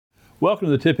Welcome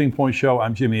to the Tipping Point Show.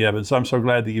 I'm Jimmy Evans. I'm so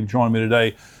glad that you've joined me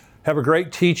today. Have a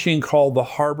great teaching called the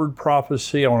Harvard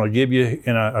Prophecy. I want to give you,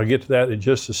 and I'll get to that in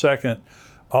just a second.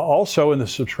 Also in the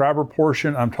subscriber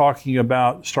portion, I'm talking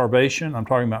about starvation. I'm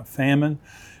talking about famine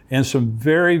and some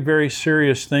very, very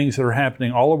serious things that are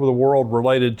happening all over the world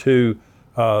related to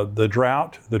the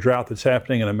drought that's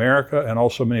happening in America and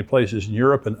also many places in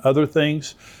Europe, and other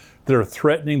things that are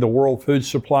threatening the world food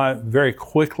supply. Very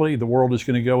quickly, the world is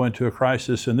going to go into a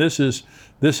crisis, and this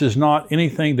is not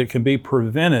anything that can be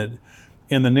prevented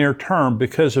in the near term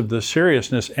because of the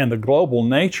seriousness and the global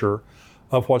nature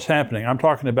of what's happening. I'm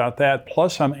talking about that,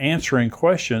 plus I'm answering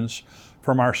questions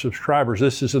from our subscribers.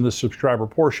 This is in the subscriber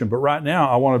portion, but right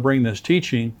now I want to bring this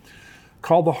teaching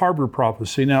called the Harvard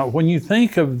Prophecy. Now, when you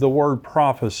think of the word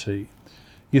prophecy,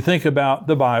 you think about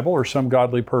the Bible or some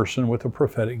godly person with a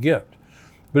prophetic gift.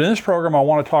 But in this program, I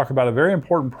want to talk about a very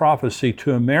important prophecy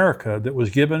to America that was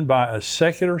given by a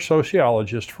secular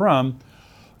sociologist from,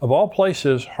 of all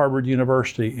places, Harvard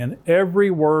University. And every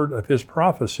word of his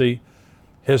prophecy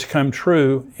has come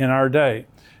true in our day.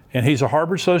 And he's a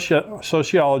Harvard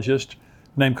sociologist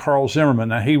named Carl Zimmerman.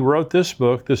 Now, he wrote this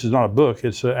book. This is not a book.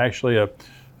 It's actually a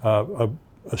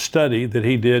study that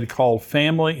he did called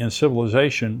Family and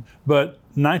Civilization. But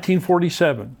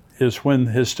 1947 is when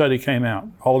his study came out,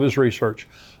 all of his research.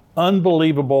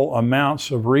 Unbelievable amounts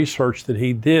of research that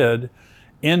he did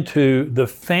into the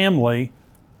family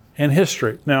and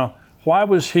history. Now, why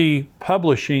was he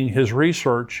publishing his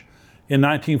research in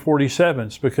 1947?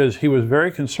 It's because he was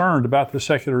very concerned about the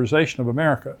secularization of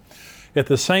America. At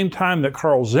the same time that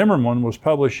Carl Zimmerman was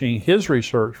publishing his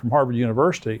research from Harvard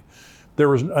University, there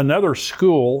was another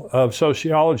school of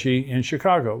sociology in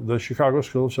Chicago, the Chicago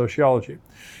School of Sociology,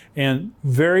 and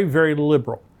very, very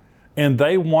liberal. And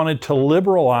they wanted to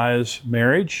liberalize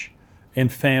marriage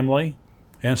and family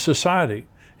and society.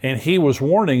 And he was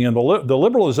warning, and the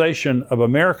liberalization of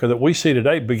America that we see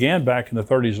today began back in the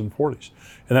 30s and 40s.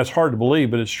 And that's hard to believe,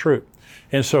 but it's true.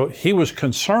 And so he was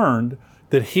concerned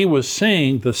that he was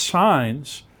seeing the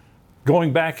signs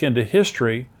going back into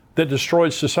history that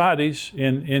destroyed societies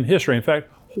in history. In fact,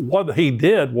 what he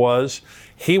did was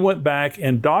he went back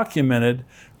and documented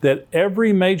that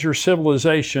every major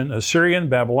civilization, Assyrian,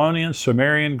 Babylonian,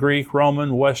 Sumerian, Greek,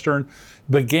 Roman, Western,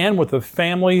 began with a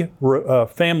family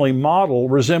model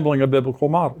resembling a biblical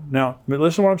model. Now,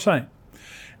 listen to what I'm saying.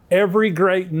 Every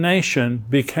great nation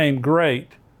became great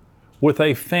with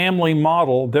a family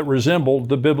model that resembled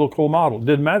the biblical model. It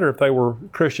didn't matter if they were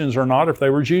Christians or not, if they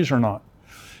were Jews or not.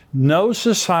 No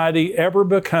society ever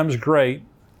becomes great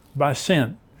by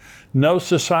sin. No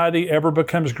society ever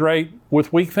becomes great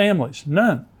with weak families.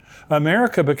 None.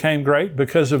 America became great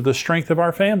because of the strength of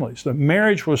our families. The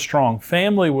marriage was strong,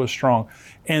 family was strong,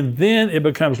 and then it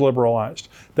becomes liberalized.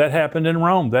 That happened in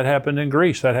Rome, that happened in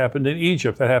Greece, that happened in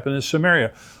Egypt, that happened in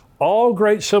Samaria. All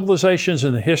great civilizations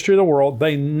in the history of the world,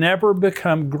 they never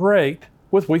become great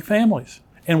with weak families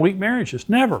and weak marriages,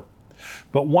 never.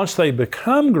 But once they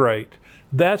become great,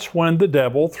 that's when the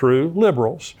devil, through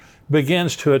liberals,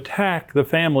 begins to attack the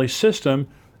family system,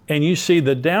 and you see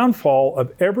the downfall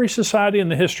of every society in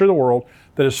the history of the world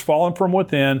that has fallen from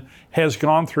within has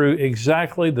gone through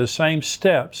exactly the same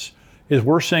steps as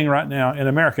we're seeing right now in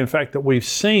America. In fact, that we've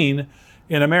seen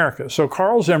in America. So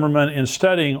Carl Zimmerman, in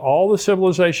studying all the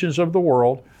civilizations of the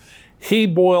world, he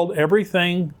boiled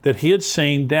everything that he had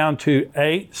seen down to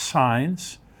 8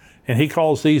 signs, and he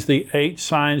calls these the 8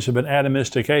 signs of an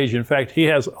atomistic age. In fact, he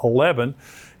has 11.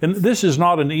 And this is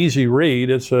not an easy read.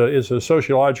 It's a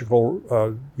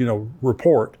sociological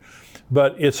report,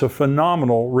 but it's a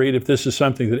phenomenal read if this is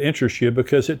something that interests you,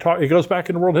 because it goes back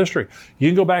into world history. You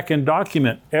can go back and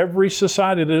document every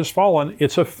society that has fallen.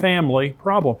 It's a family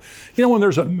problem. You know, when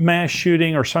there's a mass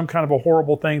shooting or some kind of a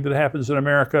horrible thing that happens in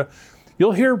America,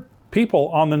 you'll hear people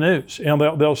on the news, and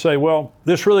they'll say, well,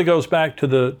 this really goes back to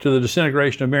the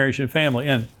disintegration of marriage and family.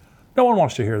 And no one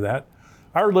wants to hear that.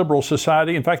 Our liberal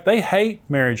society, in fact, they hate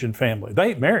marriage and family. They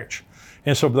hate marriage.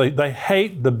 And so they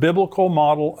hate the biblical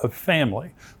model of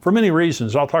family for many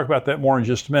reasons. I'll talk about that more in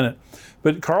just a minute.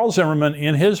 But Carl Zimmerman,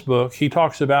 in his book, he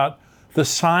talks about the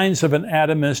signs of an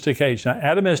atomistic age. Now,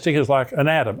 atomistic is like an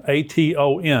atom,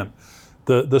 A-T-O-M,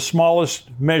 the smallest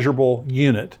measurable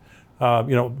unit.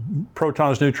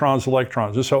 Protons, neutrons,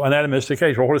 electrons. And so an atomistic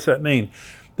age. Well, what does that mean?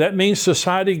 That means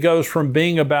society goes from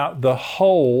being about the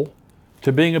whole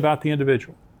to being about the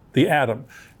individual, the atom.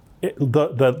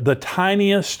 The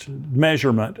tiniest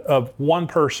measurement of one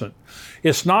person.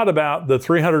 It's not about the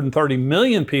 330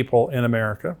 million people in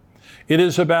America. It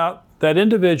is about that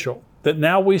individual, that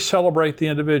now we celebrate the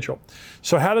individual.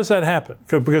 So how does that happen?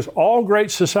 Because all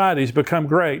great societies become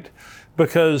great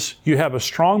because you have a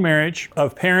strong marriage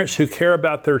of parents who care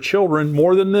about their children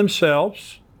more than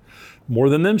themselves. More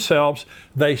than themselves.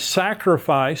 They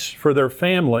sacrifice for their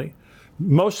family.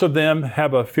 Most of them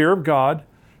have a fear of God.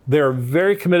 They're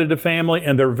very committed to family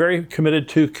and they're very committed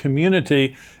to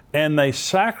community, and they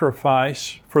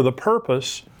sacrifice for the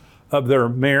purpose of their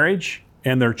marriage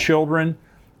and their children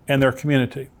and their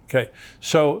community. Okay,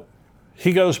 so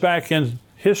he goes back in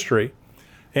history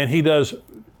and he does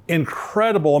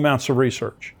incredible amounts of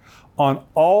research on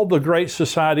all the great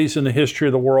societies in the history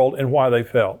of the world and why they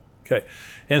fell. Okay,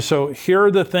 and so here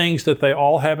are the things that they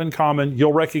all have in common.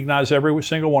 You'll recognize every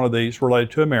single one of these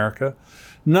related to America.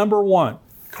 Number one,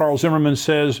 Carl Zimmerman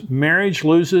says, marriage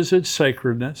loses its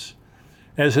sacredness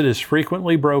as it is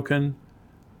frequently broken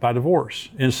by divorce.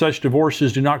 And such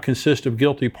divorces do not consist of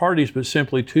guilty parties, but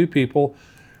simply two people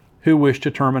who wish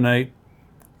to terminate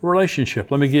a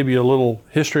relationship. Let me give you a little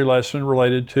history lesson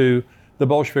related to the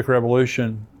Bolshevik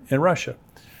Revolution in Russia.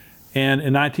 And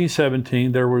in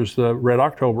 1917, there was the Red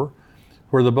October,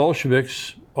 where the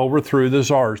Bolsheviks overthrew the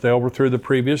czars. They overthrew the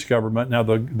previous government. Now,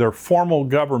 their formal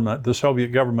government, the Soviet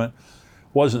government,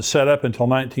 wasn't set up until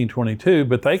 1922,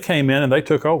 but they came in and they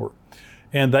took over.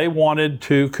 And they wanted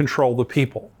to control the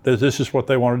people. This is what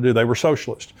they wanted to do. They were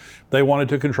socialist. They wanted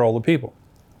to control the people.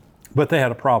 But they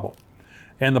had a problem.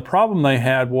 And the problem they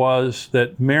had was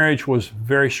that marriage was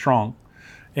very strong.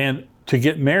 And to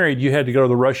get married, you had to go to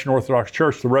the Russian Orthodox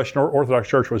Church. The Russian Orthodox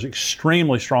Church was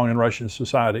extremely strong in Russian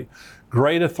society.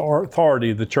 Great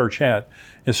authority the church had.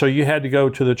 And so you had to go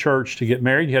to the church to get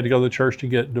married. You had to go to the church to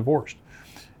get divorced.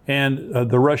 And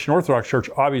the Russian Orthodox Church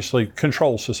obviously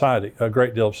controls society, a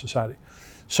great deal of society.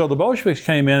 So the Bolsheviks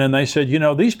came in and they said, you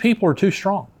know, these people are too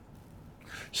strong.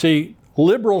 See,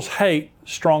 liberals hate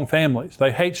strong families.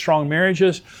 They hate strong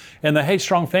marriages, and they hate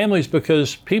strong families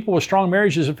because people with strong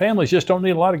marriages and families just don't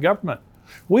need a lot of government.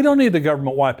 We don't need the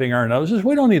government wiping our noses.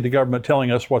 We don't need the government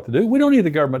telling us what to do. We don't need the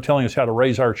government telling us how to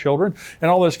raise our children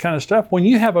and all this kind of stuff. When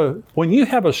you have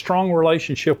a strong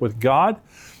relationship with God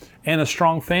and a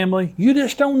strong family, you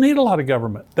just don't need a lot of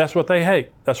government. That's what they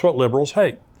hate. That's what liberals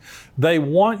hate. They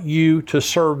want you to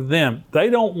serve them. They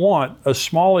don't want a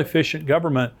small, efficient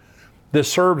government that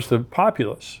serves the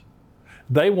populace.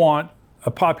 They want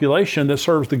a population that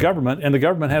serves the government, and the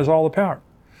government has all the power.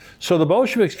 So the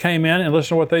Bolsheviks came in and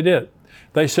listen to what they did.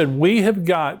 They said, we have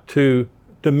got to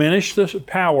diminish the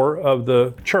power of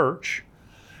the church,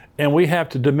 and we have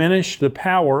to diminish the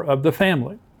power of the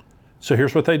family. So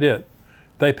here's what they did.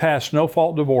 They passed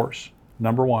no-fault divorce,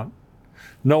 number one.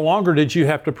 No longer did you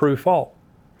have to prove fault.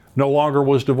 No longer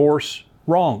was divorce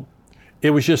wrong.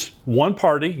 It was just one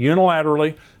party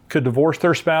unilaterally could divorce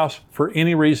their spouse for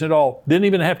any reason at all. You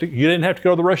didn't have to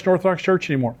go to the Russian Orthodox Church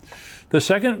anymore. The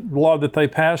second law that they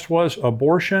passed was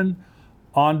abortion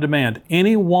on demand.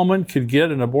 Any woman could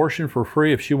get an abortion for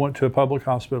free if she went to a public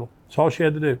hospital. That's all she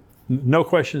had to do. No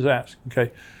questions asked.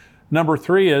 Okay. Number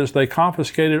three is they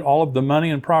confiscated all of the money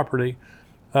and property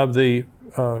of the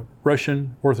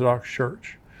Russian Orthodox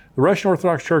Church. The Russian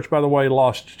Orthodox Church, by the way,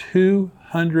 lost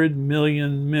 200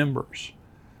 million members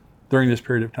during this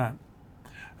period of time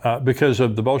because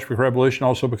of the Bolshevik Revolution,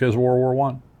 also because of World War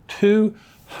I.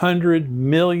 200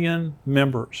 million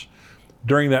members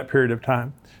during that period of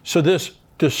time. So this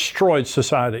destroyed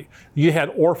society. You had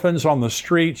orphans on the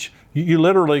streets. You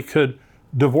literally could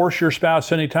divorce your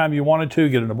spouse anytime you wanted to,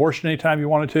 get an abortion anytime you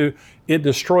wanted to. It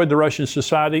destroyed the Russian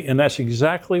society, and that's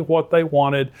exactly what they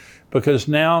wanted, because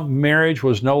now marriage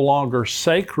was no longer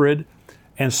sacred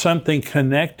and something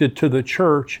connected to the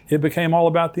church. It became all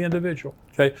about the individual.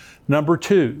 Okay. Number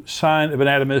two, sign of an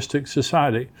atomistic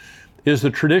society, is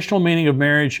the traditional meaning of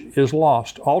marriage is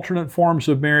lost. Alternate forms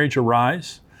of marriage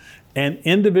arise, and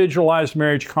individualized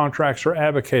marriage contracts are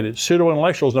advocated.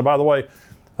 Pseudo-intellectuals, now by the way,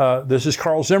 this is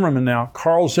Carl Zimmerman now.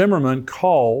 Carl Zimmerman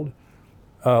called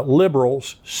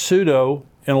liberals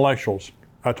pseudo-intellectuals.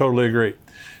 I totally agree.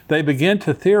 They begin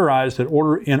to theorize that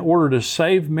in order to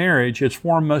save marriage, its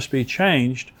form must be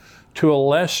changed to a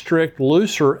less strict,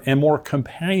 looser, and more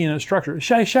companionate structure.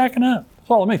 Shacking up. That's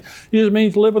all it means. It just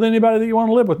means live with anybody that you want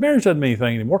to live with. Marriage doesn't mean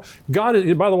anything anymore. God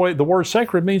is, by the way, the word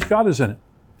sacred means God is in it.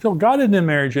 So God isn't in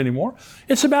marriage anymore.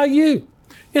 It's about you.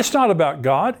 It's not about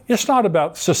God. It's not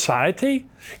about society.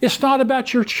 It's not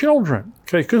about your children.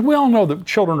 Okay, because we all know that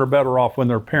children are better off when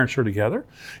their parents are together.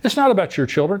 It's not about your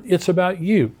children. It's about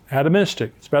you.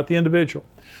 Atomistic. It's about the individual.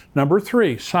 Number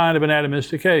three, sign of an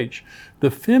atomistic age. The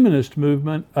feminist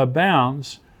movement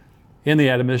abounds in the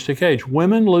atomistic age.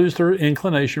 Women lose their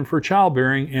inclination for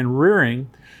childbearing and rearing,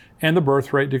 and the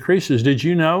birth rate decreases. Did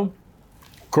you know?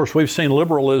 Of course, we've seen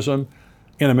liberalism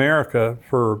in America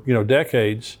for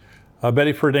decades.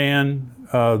 Betty Friedan,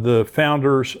 the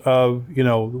founders of,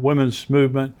 the women's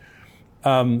movement,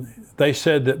 they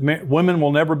said that women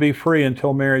will never be free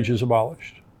until marriage is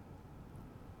abolished.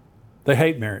 They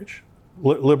hate marriage.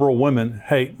 Liberal women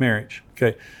hate marriage.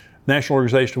 Okay, National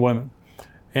Organization of Women.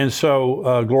 And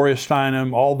so Gloria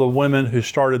Steinem, all the women who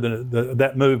started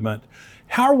that movement,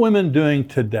 how are women doing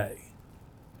today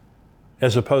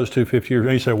as opposed to 50 years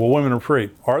ago? You say, well, women are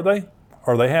free. Are they?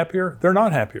 Are they happier? They're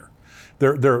not happier.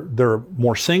 They're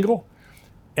more single,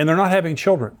 and they're not having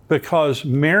children because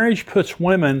marriage puts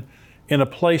women in a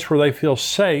place where they feel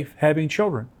safe having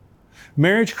children.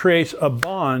 Marriage creates a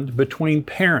bond between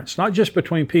parents, not just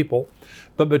between people,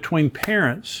 but between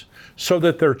parents, so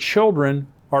that their children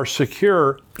are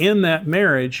secure in that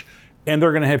marriage, and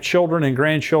they're going to have children and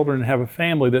grandchildren and have a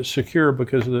family that's secure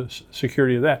because of the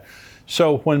security of that.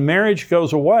 So when marriage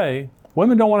goes away,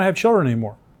 women don't want to have children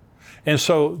anymore. And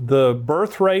so the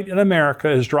birth rate in America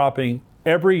is dropping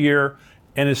every year,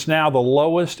 and it's now the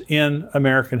lowest in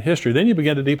American history. Then you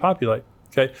begin to depopulate,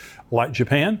 okay? Like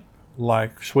Japan,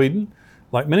 like Sweden,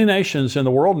 like many nations in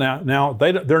the world now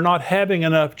they're not having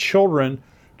enough children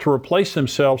to replace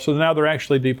themselves, so now they're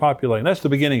actually depopulating. That's the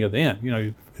beginning of the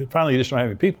end. Finally you just don't have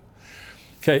any people.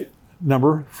 Okay,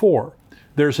 number 4,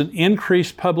 there's an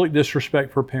increased public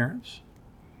disrespect for parents.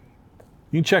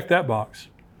 You can check that box.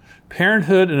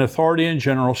 Parenthood and authority in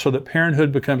general, so that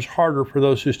parenthood becomes harder for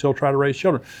those who still try to raise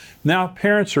children. Now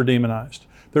parents are demonized.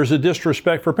 There's a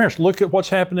disrespect for parents. Look at what's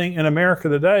happening in America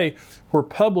today, where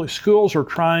public schools are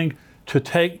trying to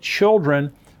take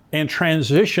children and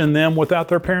transition them without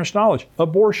their parents' knowledge.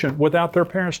 Abortion without their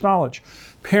parents' knowledge.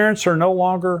 Parents are no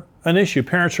longer an issue.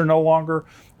 Parents are no longer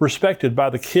respected by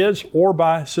the kids or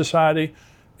by society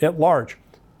at large.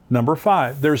 Number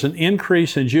 5, there's an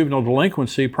increase in juvenile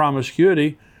delinquency,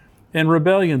 promiscuity, and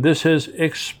rebellion. This has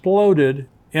exploded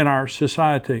in our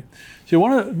society. See,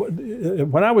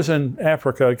 when I was in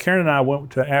Africa, Karen and I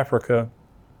went to Africa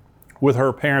with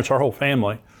her parents, our whole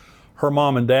family. Her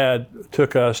mom and dad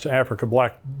took us to Africa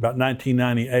about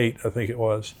 1998, I think it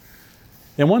was.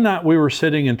 And one night we were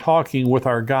sitting and talking with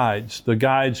our guides, the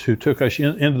guides who took us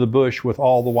into the bush with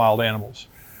all the wild animals.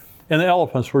 And the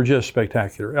elephants were just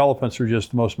spectacular. Elephants are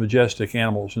just the most majestic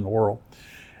animals in the world.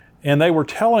 And they were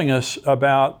telling us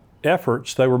about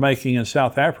efforts they were making in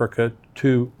South Africa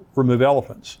to remove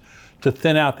elephants, to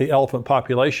thin out the elephant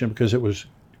population because it was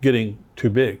getting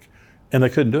too big. And they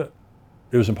couldn't do it.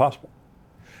 It was impossible.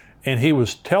 And he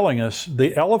was telling us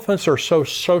the elephants are so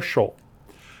social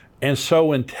and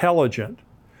so intelligent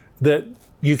that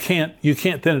you can't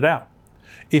thin it out.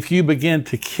 If you begin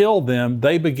to kill them,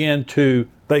 they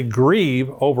grieve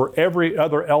over every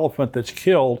other elephant that's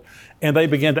killed, and they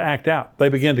begin to act out. They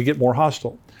begin to get more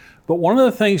hostile. But one of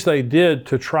the things they did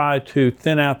to try to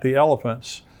thin out the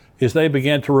elephants is they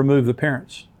began to remove the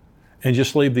parents and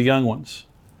just leave the young ones.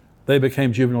 They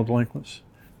became juvenile delinquents.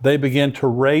 They began to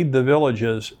raid the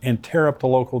villages and tear up the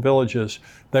local villages.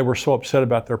 They were so upset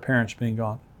about their parents being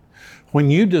gone. When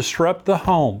you disrupt the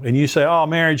home and you say, oh,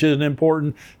 marriage isn't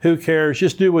important, who cares,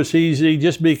 just do what's easy,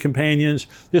 just be companions,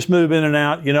 just move in and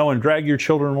out, and drag your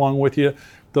children along with you,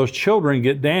 those children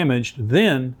get damaged,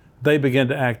 then they begin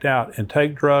to act out and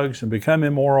take drugs and become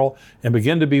immoral and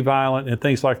begin to be violent and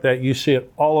things like that. You see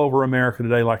it all over America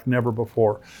today like never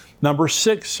before. Number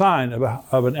 6 sign of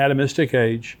an atomistic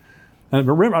age. And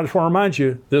remember, I just want to remind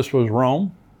you, this was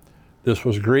Rome, this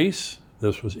was Greece,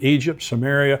 this was Egypt,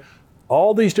 Samaria,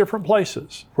 all these different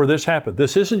places where this happened.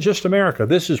 This isn't just America.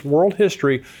 This is world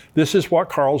history. This is what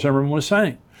Carl Zimmerman was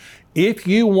saying. If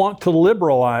you want to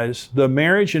liberalize the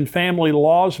marriage and family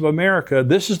laws of America,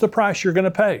 this is the price you're going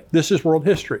to pay. This is world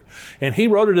history. And he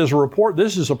wrote it as a report.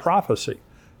 This is a prophecy.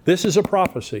 This is a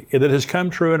prophecy that has come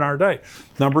true in our day.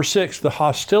 Number 6, the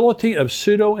hostility of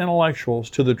pseudo-intellectuals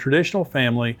to the traditional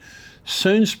family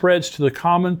soon spreads to the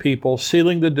common people,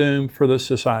 sealing the doom for the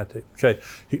society. Okay,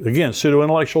 again,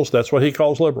 pseudo-intellectuals, that's what he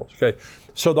calls liberals. Okay,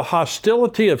 so the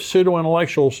hostility of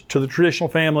pseudo-intellectuals to the traditional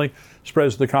family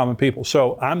spreads to the common people.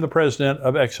 So I'm the president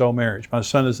of XO Marriage. My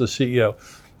son is the CEO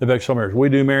of XO Marriage. We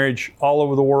do marriage all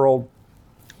over the world.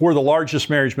 We're the largest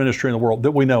marriage ministry in the world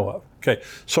that we know of. Okay,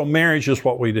 so marriage is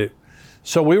what we do.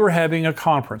 So we were having a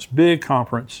conference, big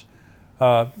conference,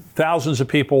 thousands of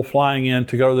people flying in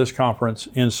to go to this conference.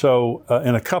 And so,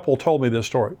 and a couple told me this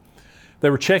story. They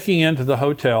were checking into the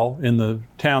hotel in the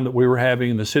town that we were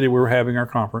having, in the city we were having our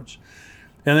conference.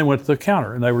 And they went to the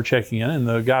counter and they were checking in, and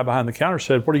the guy behind the counter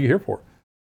said, "What are you here for?"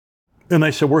 And they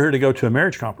said, "We're here to go to a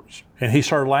marriage conference." And he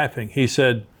started laughing. He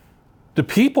said, "Do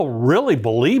people really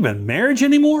believe in marriage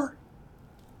anymore?"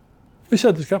 We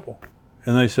said, "This couple."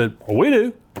 And they said, "Well, we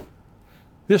do."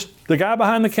 Just the guy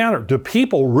behind the counter. Do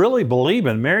people really believe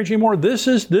in marriage anymore? This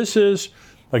is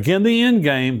again the end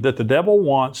game that the devil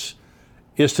wants,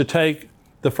 is to take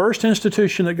the first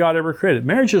institution that God ever created.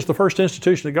 Marriage is the first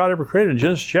institution that God ever created in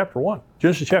Genesis chapter 1,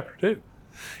 Genesis chapter 2.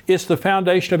 It's the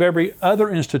foundation of every other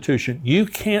institution. You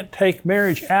can't take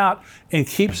marriage out and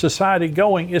keep society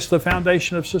going. It's the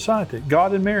foundation of society,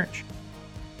 God and marriage.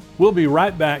 We'll be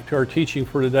right back to our teaching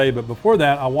for today, but before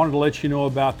that, I wanted to let you know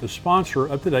about the sponsor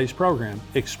of today's program,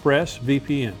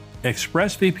 ExpressVPN.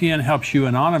 ExpressVPN helps you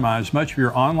anonymize much of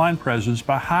your online presence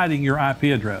by hiding your IP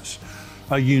address,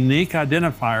 a unique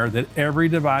identifier that every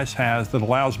device has that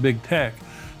allows big tech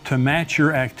to match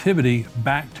your activity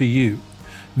back to you.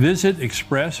 Visit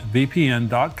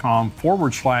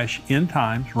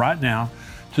expressvpn.com/endtimes right now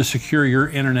to secure your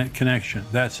internet connection.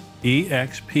 That's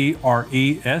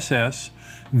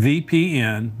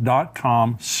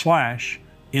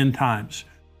expressvpn.com/endtimes.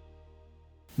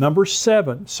 Number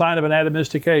 7, sign of an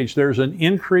atomistic age. There's an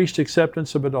increased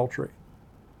acceptance of adultery.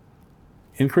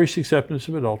 Increased acceptance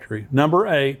of adultery. Number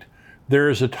 8, there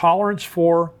is a tolerance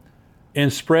for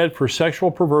and spread for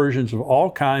sexual perversions of all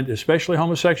kind, especially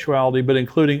homosexuality, but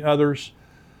including others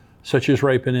such as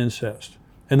rape and incest.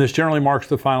 And this generally marks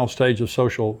the final stage of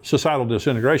societal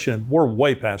disintegration. We're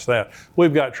way past that.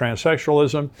 We've got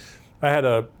transsexualism. I had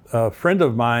a friend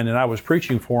of mine, and I was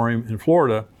preaching for him in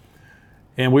Florida,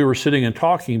 and we were sitting and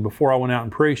talking before I went out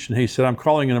and preached, and he said, I'm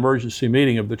calling an emergency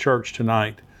meeting of the church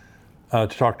tonight to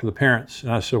talk to the parents.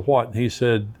 And I said, what? And he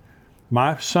said,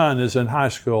 my son is in high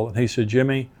school. And he said,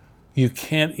 Jimmy, you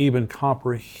can't even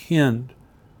comprehend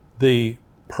the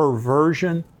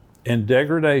perversion and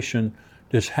degradation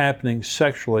that's happening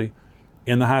sexually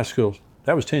in the high schools.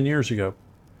 That was 10 years ago.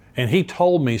 And he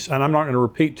told me, and I'm not going to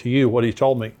repeat to you what he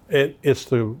told me. It's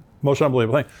the most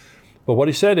unbelievable thing. But what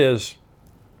he said is,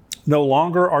 no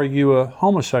longer are you a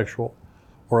homosexual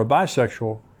or a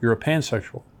bisexual, you're a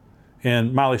pansexual.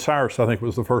 And Miley Cyrus, I think,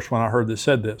 was the first one I heard that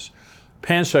said this.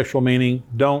 Pansexual meaning,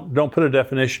 don't put a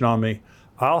definition on me.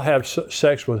 I'll have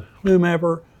sex with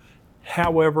whomever,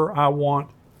 however I want,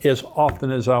 as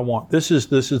often as I want. And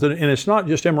it's not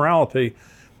just immorality,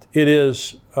 it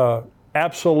is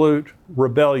absolute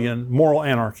rebellion, moral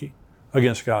anarchy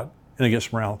against God and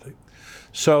against morality.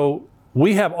 So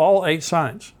we have all 8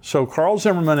 signs. So Carl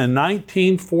Zimmerman in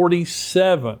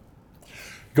 1947,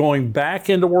 going back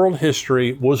into world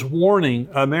history, was warning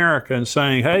America and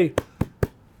saying, hey,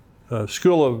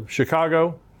 School of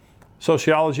Chicago,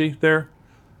 sociology there,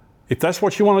 if that's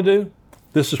what you want to do,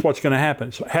 this is what's going to happen.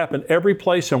 It's happened every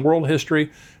place in world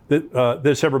history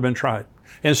that's ever been tried.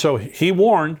 And so he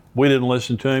warned, we didn't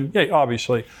listen to him,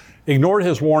 obviously, ignored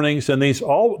his warnings, and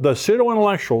the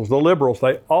pseudo-intellectuals, the liberals,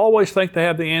 they always think they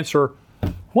have the answer.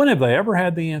 When have they ever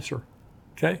had the answer?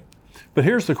 Okay? But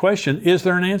here's the question, is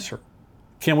there an answer?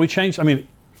 Can we change? I mean,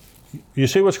 you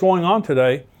see what's going on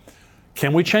today.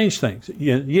 Can we change things?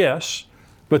 Yes,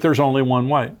 but there's only one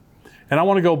way. And I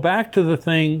want to go back to the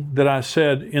thing that I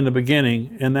said in the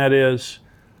beginning, and that is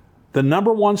the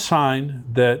number one sign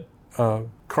that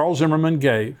Carl Zimmerman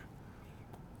gave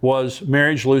was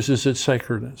marriage loses its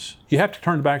sacredness. You have to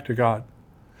turn back to God.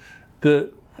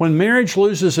 When marriage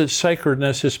loses its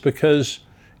sacredness, it's because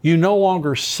you no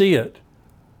longer see it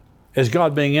as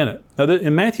God being in it. Now,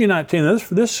 in Matthew 19,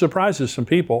 this surprises some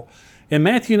people. In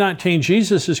Matthew 19,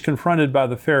 Jesus is confronted by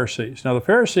the Pharisees. Now, the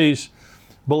Pharisees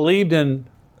believed in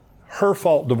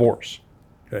her-fault divorce.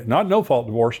 Okay? Not no-fault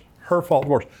divorce, her-fault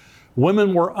divorce.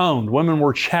 Women were owned. Women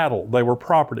were chattel. They were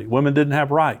property. Women didn't have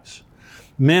rights.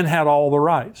 Men had all the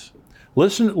rights.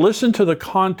 Listen to the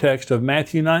context of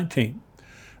Matthew 19.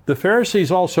 The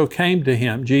Pharisees also came to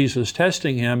him, Jesus,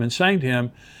 testing him and saying to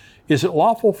him, is it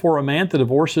lawful for a man to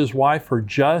divorce his wife for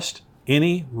just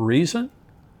any reason?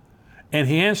 And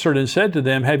he answered and said to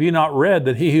them, have you not read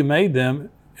that he who made them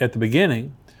at the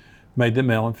beginning made them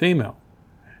male and female?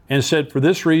 And said, for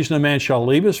this reason a man shall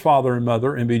leave his father and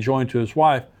mother and be joined to his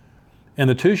wife, and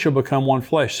the two shall become one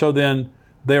flesh. So then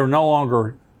they are no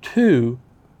longer two,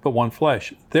 but one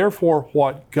flesh. Therefore,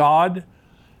 what God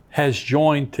has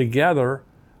joined together,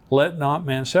 let not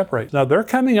man separate. Now they're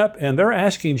coming up and they're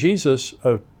asking Jesus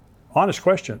an honest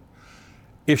question.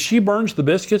 If she burns the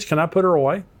biscuits, can I put her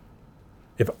away?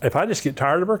 If I just get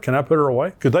tired of her, can I put her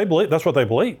away? Because that's what they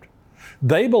believed.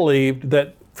 They believed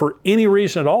that for any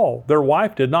reason at all, their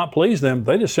wife did not please them.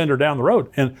 They just send her down the road.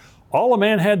 And all a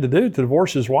man had to do to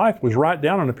divorce his wife was write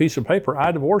down on a piece of paper,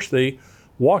 I divorce thee,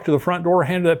 walk to the front door,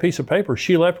 hand her that piece of paper.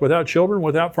 She left without children,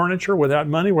 without furniture, without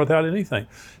money, without anything.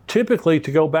 Typically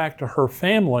to go back to her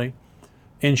family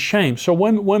in shame. So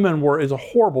is a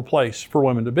horrible place for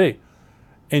women to be.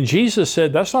 And Jesus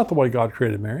said, that's not the way God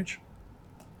created marriage.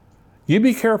 You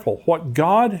be careful. What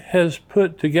God has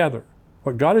put together,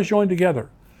 what God has joined together,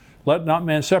 let not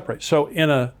man separate. So in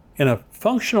a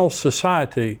functional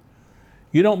society,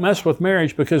 you don't mess with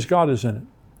marriage because God is in it.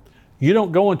 You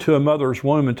don't go into a mother's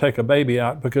womb and take a baby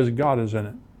out because God is in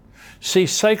it. See,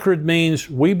 sacred means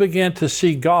we begin to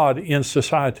see God in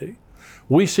society.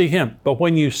 We see Him. But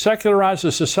when you secularize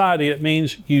a society, it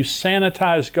means you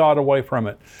sanitize God away from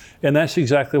it. And that's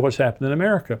exactly what's happened in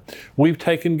America. We've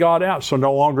taken God out, so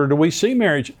no longer do we see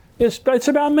marriage. It's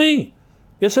about me.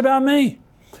 It's about me.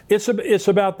 It's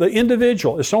about the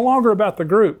individual. It's no longer about the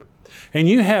group. And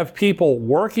you have people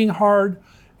working hard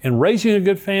and raising a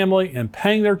good family and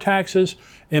paying their taxes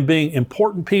and being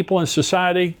important people in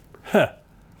society.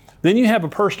 Then you have a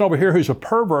person over here who's a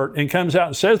pervert and comes out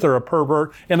and says they're a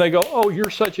pervert, and they go, oh, you're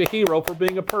such a hero for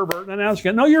being a pervert. And I was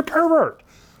going, no, you're a pervert.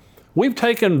 We've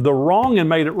taken the wrong and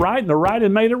made it right, and the right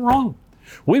and made it wrong.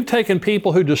 We've taken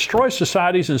people who destroy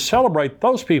societies and celebrate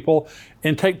those people,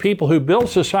 and take people who build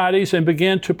societies and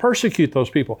begin to persecute those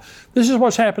people. This is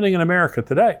what's happening in America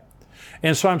today.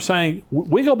 And so I'm saying,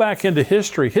 we go back into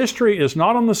history. History is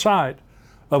not on the side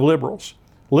of liberals.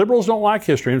 Liberals don't like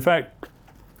history. In fact,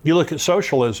 you look at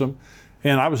socialism,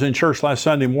 and I was in church last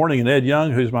Sunday morning, and Ed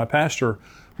Young, who's my pastor,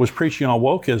 was preaching on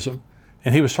wokeism,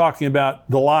 and he was talking about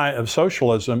the lie of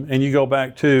socialism. And you go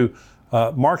back to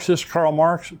Marxist Karl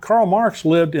Marx. Karl Marx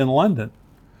lived in London.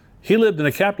 He lived in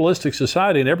a capitalistic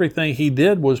society, and everything he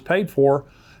did was paid for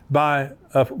by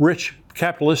a rich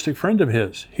capitalistic friend of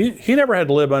his. He never had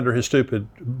to live under his stupid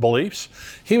beliefs.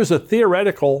 He was a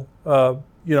theoretical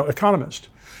economist.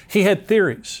 He had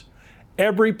theories.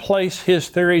 Every place his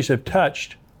theories have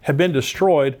touched have been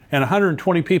destroyed, and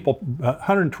 120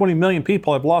 million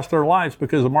people have lost their lives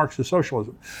because of Marxist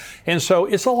socialism. And so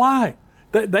it's a lie.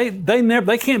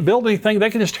 They can't build anything. They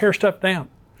can just tear stuff down.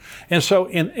 And so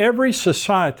in every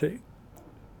society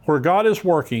where God is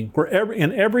working,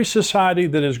 in every society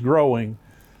that is growing,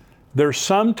 there's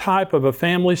some type of a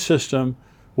family system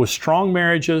with strong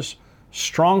marriages,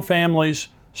 strong families,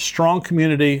 strong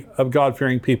community of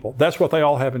God-fearing people. That's what they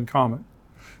all have in common.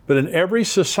 But in every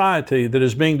society that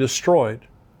is being destroyed,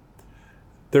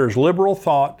 there's liberal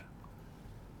thought,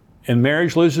 and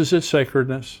marriage loses its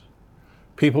sacredness.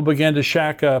 People begin to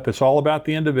shack up. It's all about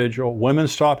the individual. Women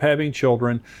stop having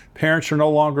children. Parents are no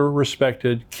longer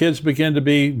respected. Kids begin to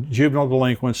be juvenile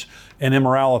delinquents, and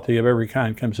immorality of every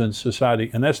kind comes into society.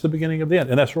 And that's the beginning of the end.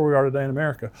 And that's where we are today in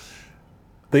America.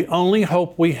 The only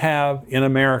hope we have in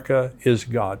America is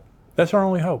God. That's our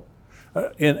only hope.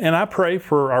 And I pray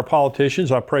for our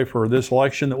politicians. I pray for this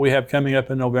election that we have coming up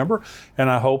in November. And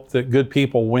I hope that good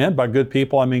people win. By good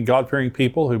people, I mean God-fearing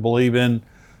people who believe in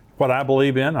what I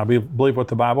believe in. I believe what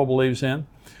the Bible believes in.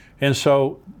 And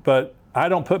so, but I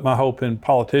don't put my hope in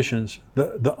politicians.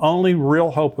 The only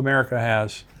real hope America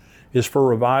has is for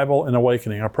revival and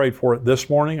awakening. I prayed for it this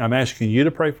morning. I'm asking you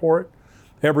to pray for it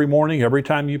every morning, every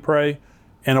time you pray.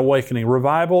 And awakening.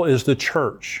 Revival is the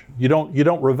church. You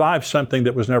don't revive something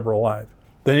that was never alive.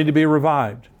 They need to be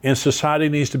revived. And society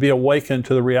needs to be awakened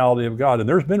to the reality of God. And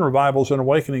there's been revivals and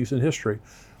awakenings in history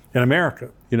in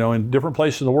America, in different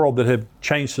places in the world that have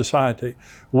changed society.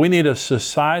 We need a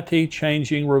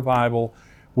society-changing revival.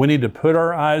 We need to put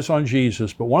our eyes on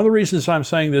Jesus. But one of the reasons I'm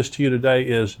saying this to you today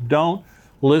is don't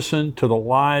listen to the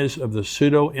lies of the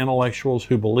pseudo-intellectuals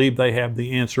who believe they have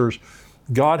the answers.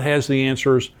 God has the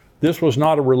answers. This was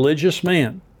not a religious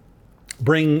man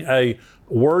bringing a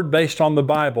word based on the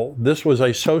Bible. This was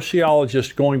a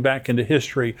sociologist going back into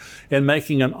history and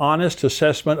making an honest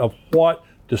assessment of what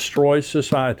destroys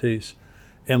societies,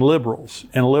 and liberals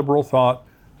and liberal thought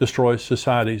destroys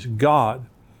societies. God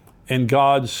and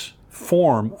God's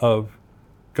form of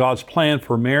God's plan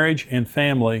for marriage and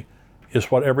family is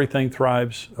what everything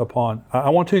thrives upon. I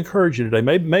want to encourage you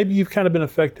today. Maybe you've kind of been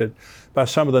affected by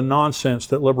some of the nonsense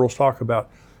that liberals talk about.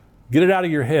 Get it out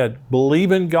of your head.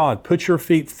 Believe in God. Put your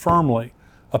feet firmly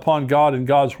upon God and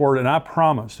God's Word, and I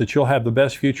promise that you'll have the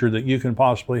best future that you can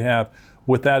possibly have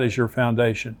with that as your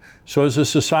foundation. So as a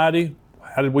society,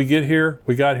 how did we get here?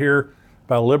 We got here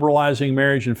by liberalizing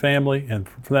marriage and family, and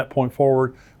from that point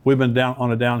forward, we've been down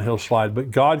on a downhill slide.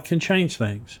 But God can change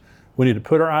things. We need to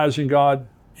put our eyes in God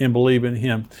and believe in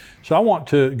Him. So I want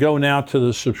to go now to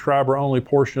the subscriber-only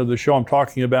portion of the show. I'm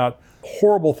talking about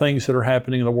horrible things that are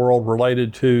happening in the world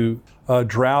related to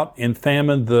drought and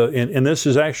famine. And this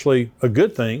is actually a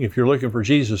good thing if you're looking for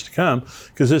Jesus to come,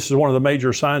 because this is one of the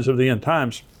major signs of the end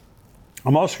times.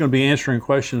 I'm also going to be answering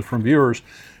questions from viewers.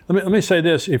 Let me say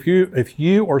this. If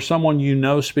you or someone you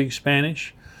know speaks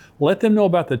Spanish, let them know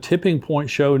about the Tipping Point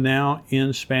show now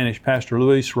in Spanish. Pastor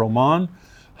Luis Roman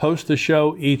hosts the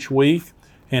show each week.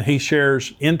 and he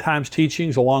shares end times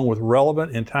teachings along with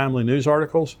relevant and timely news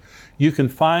articles. You can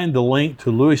find the link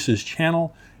to Luis's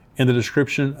channel in the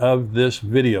description of this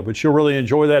video, but you'll really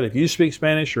enjoy that if you speak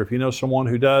Spanish or if you know someone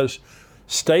who does.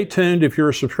 Stay tuned if you're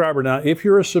a subscriber. Now, if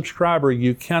you're a subscriber,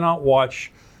 you cannot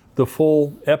watch the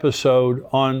full episode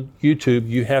on YouTube.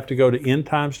 You have to go to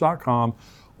endtimes.com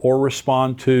or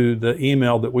respond to the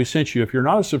email that we sent you. If you're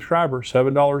not a subscriber,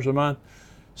 $7 a month,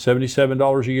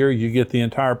 $77 a year, you get the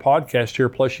entire podcast here,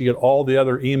 plus you get all the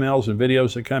other emails and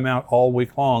videos that come out all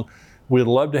week long. We'd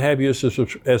love to have you as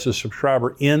a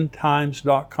subscriber,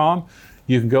 endtimes.com.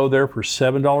 You can go there for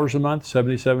 $7 a month,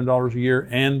 $77 a year,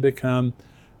 and become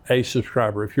a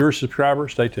subscriber. If you're a subscriber,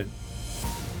 stay tuned.